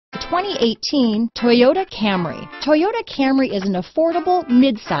2018 Toyota Camry. Toyota Camry is an affordable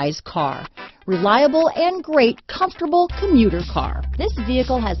mid-size car. Reliable and great comfortable commuter car. This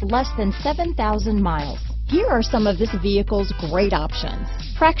vehicle has less than 7,000 miles. Here are some of this vehicle's great options: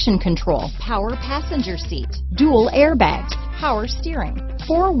 traction control, power passenger seat, dual airbags, power steering,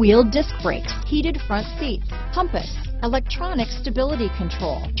 four-wheel disc brakes, heated front seats, compass, electronic stability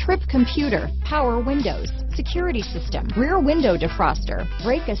control, trip computer, power windows, security system, rear window defroster,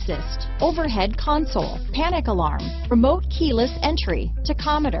 brake assist, overhead console, panic alarm, remote keyless entry,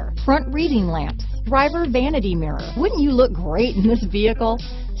 tachometer, front reading lamps, driver vanity mirror. Wouldn't you look great in this vehicle?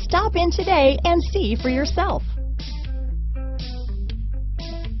 Stop in today and see for yourself.